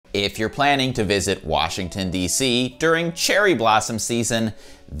If you're planning to visit Washington, D.C. during cherry blossom season,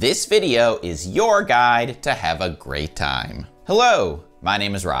 this video is your guide to have a great time. Hello, my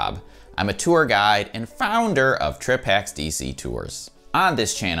name is Rob. I'm a tour guide and founder of TripHacks DC Tours. On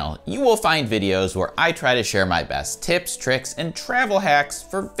this channel, you will find videos where I try to share my best tips, tricks, and travel hacks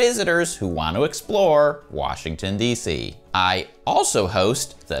for visitors who want to explore Washington, D.C. I also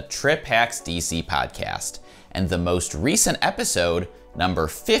host the TripHacks DC podcast, and the most recent episode, number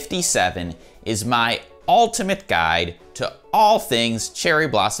 57, is my ultimate guide to all things cherry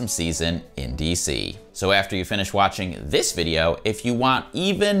blossom season in DC. So after you finish watching this video, if you want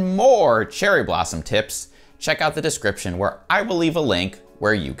even more cherry blossom tips, check out the description where I will leave a link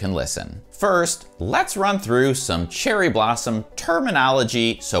where you can listen. First, let's run through some cherry blossom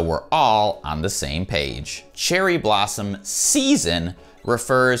terminology so we're all on the same page. Cherry blossom season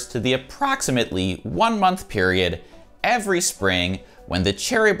refers to the approximately 1 month period every spring when the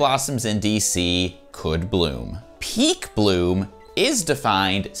cherry blossoms in DC could bloom. Peak bloom is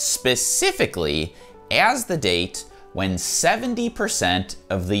defined specifically as the date when 70%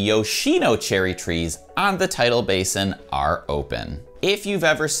 of the Yoshino cherry trees on the tidal basin are open. If you've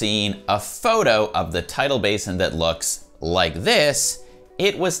ever seen a photo of the tidal basin that looks like this,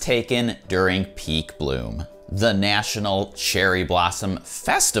 it was taken during peak bloom. The National Cherry Blossom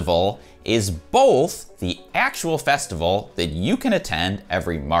Festival is both the actual festival that you can attend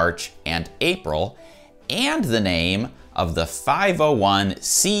every March and April and the name of the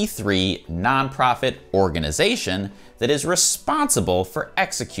 501c3 nonprofit organization that is responsible for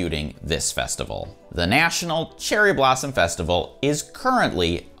executing this festival. The National Cherry Blossom Festival is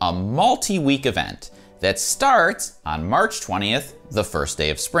currently a multi-week event that starts on March 20th, the first day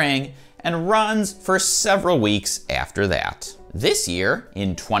of spring, and runs for several weeks after that. This year,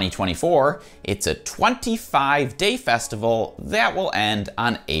 in 2024, it's a 25-day festival that will end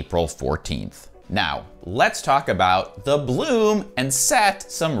on April 14th. Now, let's talk about the bloom and set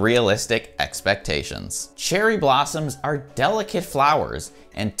some realistic expectations. Cherry blossoms are delicate flowers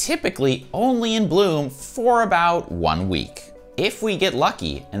and typically only in bloom for about 1 week. If we get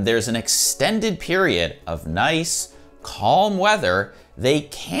lucky and there's an extended period of nice, calm weather, they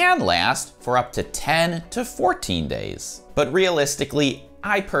can last for up to 10 to 14 days. But realistically,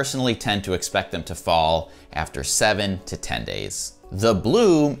 I personally tend to expect them to fall after 7 to 10 days. The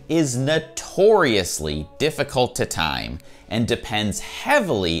bloom is notoriously difficult to time and depends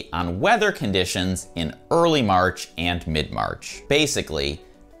heavily on weather conditions in early March and mid-March. Basically,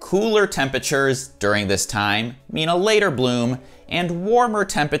 cooler temperatures during this time mean a later bloom, and warmer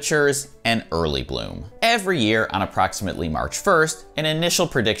temperatures an early bloom. Every year on approximately March 1st, an initial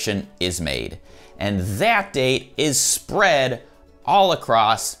prediction is made, and that date is spread all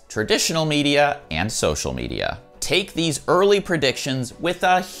across traditional media and social media. Take these early predictions with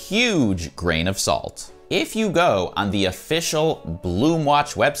a huge grain of salt. If you go on the official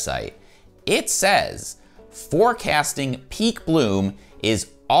Bloomwatch website, it says forecasting peak bloom is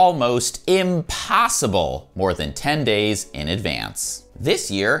almost impossible more than 10 days in advance.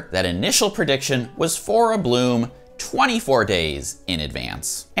 This year, that initial prediction was for a bloom 24 days in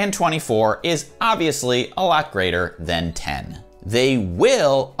advance. And 24 is obviously a lot greater than 10. They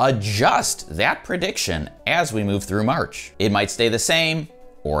will adjust that prediction as we move through March. It might stay the same,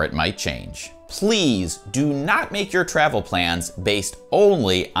 or it might change. Please do not make your travel plans based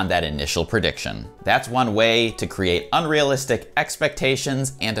only on that initial prediction. That's one way to create unrealistic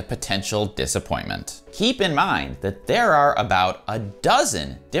expectations and a potential disappointment. Keep in mind that there are about a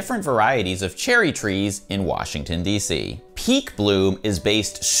dozen different varieties of cherry trees in Washington, D.C. Peak bloom is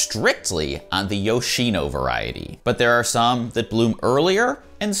based strictly on the Yoshino variety, but there are some that bloom earlier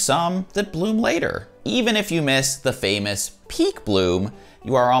and some that bloom later. Even if you miss the famous peak bloom,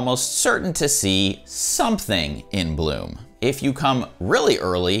 you are almost certain to see something in bloom. If you come really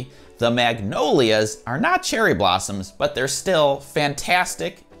early, the magnolias are not cherry blossoms, but they're still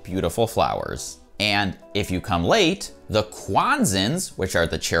fantastic, beautiful flowers. And if you come late, the Kwanzans, which are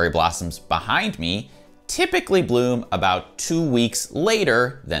the cherry blossoms behind me, typically bloom about 2 weeks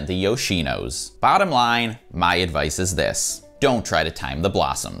later than the Yoshinos. Bottom line, my advice is this: don't try to time the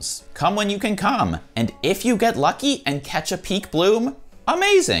blossoms. Come when you can come, and if you get lucky and catch a peak bloom,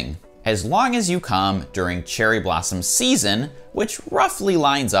 amazing. As long as you come during cherry blossom season, which roughly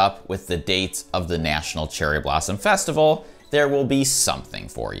lines up with the dates of the National Cherry Blossom Festival, there will be something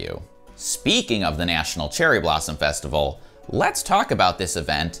for you. Speaking of the National Cherry Blossom Festival, let's talk about this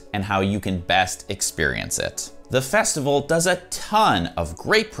event and how you can best experience it. The festival does a ton of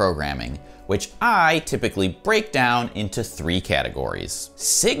great programming, which I typically break down into 3 categories.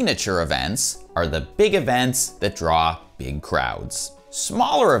 Signature events are the big events that draw big crowds.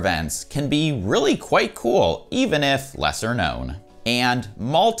 Smaller events can be really quite cool, even if lesser known. And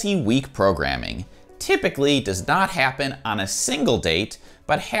multi-week programming typically does not happen on a single date,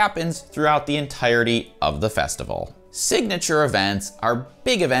 but happens throughout the entirety of the festival. Signature events are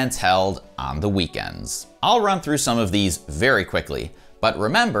big events held on the weekends. I'll run through some of these very quickly, but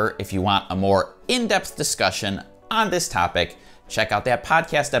remember, if you want a more in-depth discussion on this topic, check out that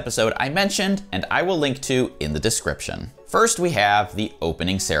podcast episode I mentioned and I will link to in the description. First, we have the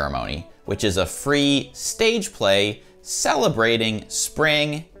opening ceremony, which is a free stage play celebrating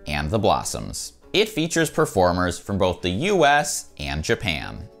spring and the blossoms. It features performers from both the US and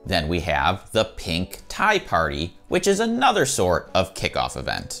Japan. Then we have the Pink Tie Party, which is another sort of kickoff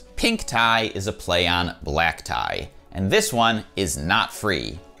event. Pink tie is a play on black tie, and this one is not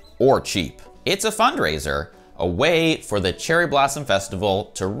free or cheap. It's a fundraiser, a way for the Cherry Blossom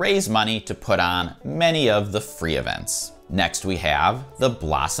Festival to raise money to put on many of the free events. Next we have the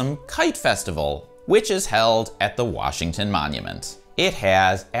Blossom Kite Festival, which is held at the Washington Monument. It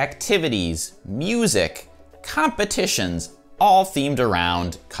has activities, music, competitions, all themed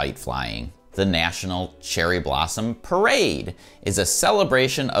around kite flying. The National Cherry Blossom Parade is a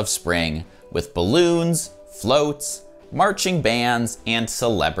celebration of spring with balloons, floats, marching bands, and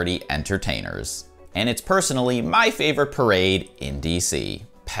celebrity entertainers. And it's personally my favorite parade in DC.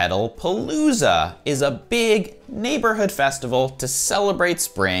 Petalpalooza is a big neighborhood festival to celebrate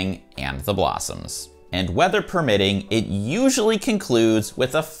spring and the blossoms. And weather permitting, it usually concludes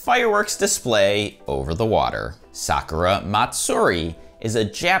with a fireworks display over the water. Sakura Matsuri is a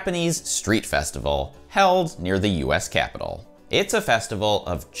Japanese street festival held near the US Capitol. It's a festival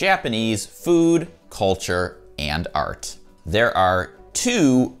of Japanese food, culture, and art. There are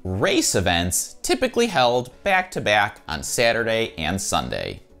 2 race events typically held back-to-back on Saturday and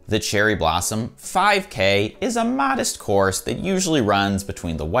Sunday. The Cherry Blossom 5K is a modest course that usually runs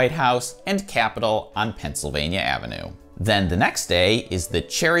between the White House and Capitol on Pennsylvania Avenue. Then the next day is the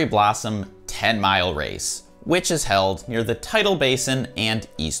Cherry Blossom 10-mile race, which is held near the Tidal Basin and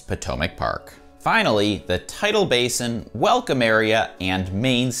East Potomac Park. Finally, the Tidal Basin welcome area and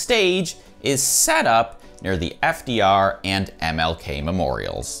main stage is set up near the FDR and MLK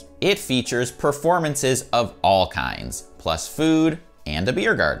memorials. It features performances of all kinds, plus food and a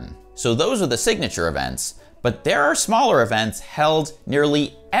beer garden. So those are the signature events, but there are smaller events held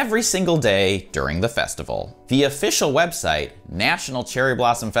nearly every single day during the festival. The official website,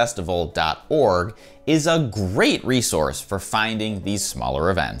 nationalcherryblossomfestival.org, is a great resource for finding these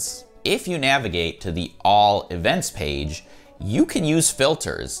smaller events. If you navigate to the All Events page, you can use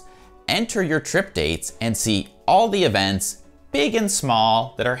filters, enter your trip dates, and see all the events, big and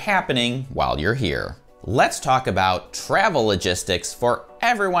small, that are happening while you're here. Let's talk about travel logistics for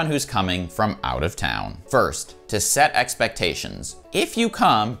everyone who's coming from out of town. First, to set expectations. If you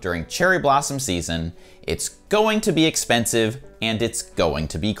come during cherry blossom season, it's going to be expensive and it's going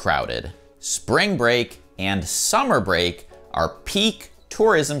to be crowded. Spring break and summer break are peak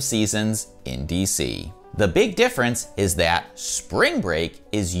tourism seasons in DC. The big difference is that spring break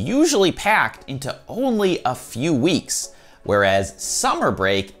is usually packed into only a few weeks, whereas summer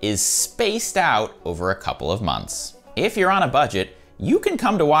break is spaced out over a couple of months. If you're on a budget, you can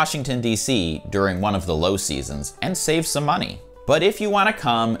come to Washington, D.C. during one of the low seasons and save some money. But if you want to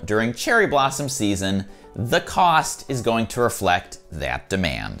come during cherry blossom season, the cost is going to reflect that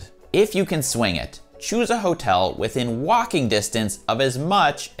demand. If you can swing it, choose a hotel within walking distance of as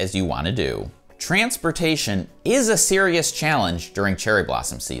much as you want to do. Transportation is a serious challenge during cherry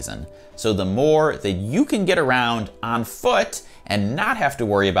blossom season, so the more that you can get around on foot and not have to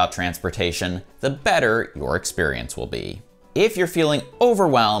worry about transportation, the better your experience will be. If you're feeling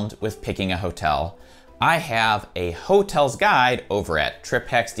overwhelmed with picking a hotel, I have a hotels guide over at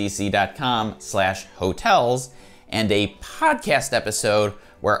triphacksdc.com/hotels and a podcast episode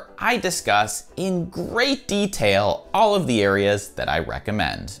where I discuss in great detail all of the areas that I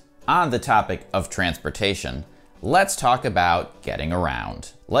recommend. On the topic of transportation, let's talk about getting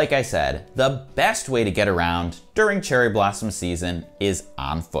around. Like I said, the best way to get around during cherry blossom season is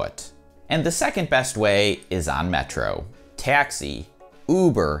on foot. And the second best way is on metro. Taxi,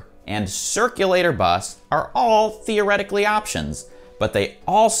 Uber, and circulator bus are all theoretically options, but they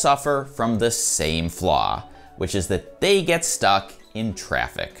all suffer from the same flaw, which is that they get stuck in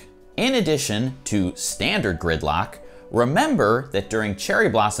traffic. In addition to standard gridlock, remember that during cherry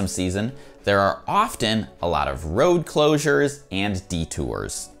blossom season, there are often a lot of road closures and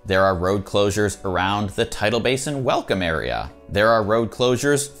detours. There are road closures around the Tidal Basin welcome area. There are road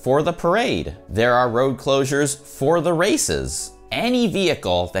closures for the parade. There are road closures for the races. Any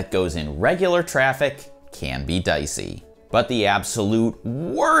vehicle that goes in regular traffic can be dicey. But the absolute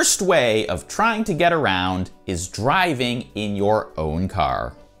worst way of trying to get around is driving in your own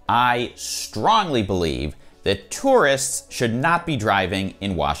car. I strongly believe that tourists should not be driving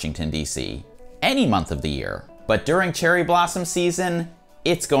in Washington, D.C. any month of the year. But during cherry blossom season,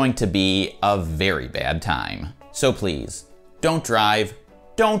 it's going to be a very bad time. So please, don't drive,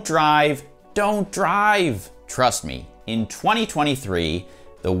 don't drive, don't drive. Trust me, in 2023,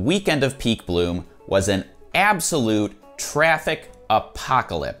 the weekend of peak bloom was an absolute traffic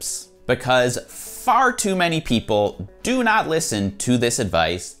apocalypse because far too many people do not listen to this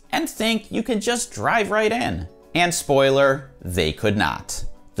advice and think you can just drive right in. And spoiler, they could not.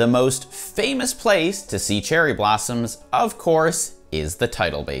 The most famous place to see cherry blossoms, of course, is the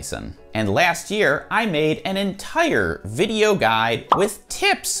tidal basin. And last year, I made an entire video guide with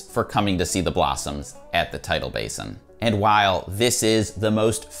tips for coming to see the blossoms at the tidal basin. And while this is the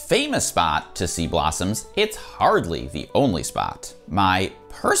most famous spot to see blossoms, it's hardly the only spot. My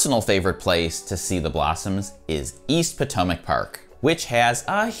personal favorite place to see the blossoms is East Potomac Park, which has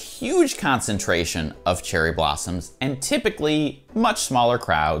a huge concentration of cherry blossoms and typically much smaller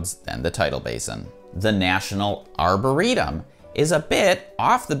crowds than the tidal basin. The National Arboretum is a bit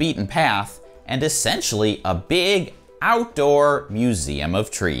off the beaten path and essentially a big outdoor museum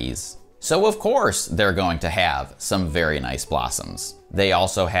of trees. So of course they're going to have some very nice blossoms. They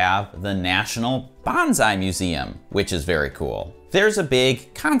also have the National Bonsai Museum, which is very cool. There's a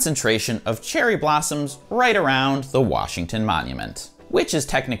big concentration of cherry blossoms right around the Washington Monument, which is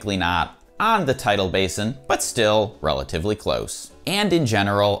technically not on the tidal basin, but still relatively close. And in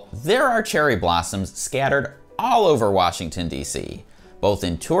general, there are cherry blossoms scattered all over Washington, D.C., both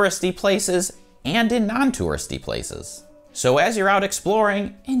in touristy places and in non-touristy places. So as you're out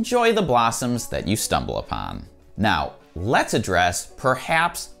exploring, enjoy the blossoms that you stumble upon. Now, let's address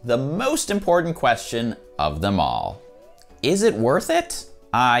perhaps the most important question of them all. Is it worth it?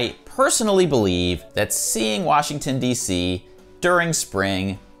 I personally believe that seeing Washington, D.C. during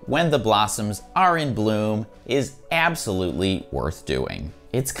spring, when the blossoms are in bloom, is absolutely worth doing.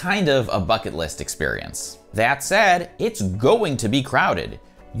 It's kind of a bucket list experience. That said, it's going to be crowded.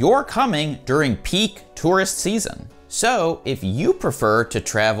 You're coming during peak tourist season. So if you prefer to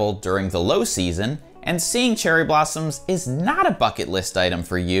travel during the low season and seeing cherry blossoms is not a bucket list item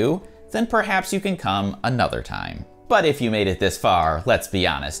for you, then perhaps you can come another time. But if you made it this far, let's be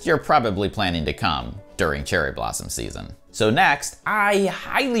honest, you're probably planning to come during cherry blossom season. So next, I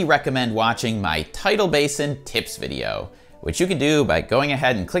highly recommend watching my tidal basin tips video, which you can do by going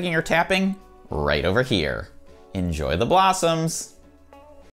ahead and clicking or tapping right over here. Enjoy the blossoms!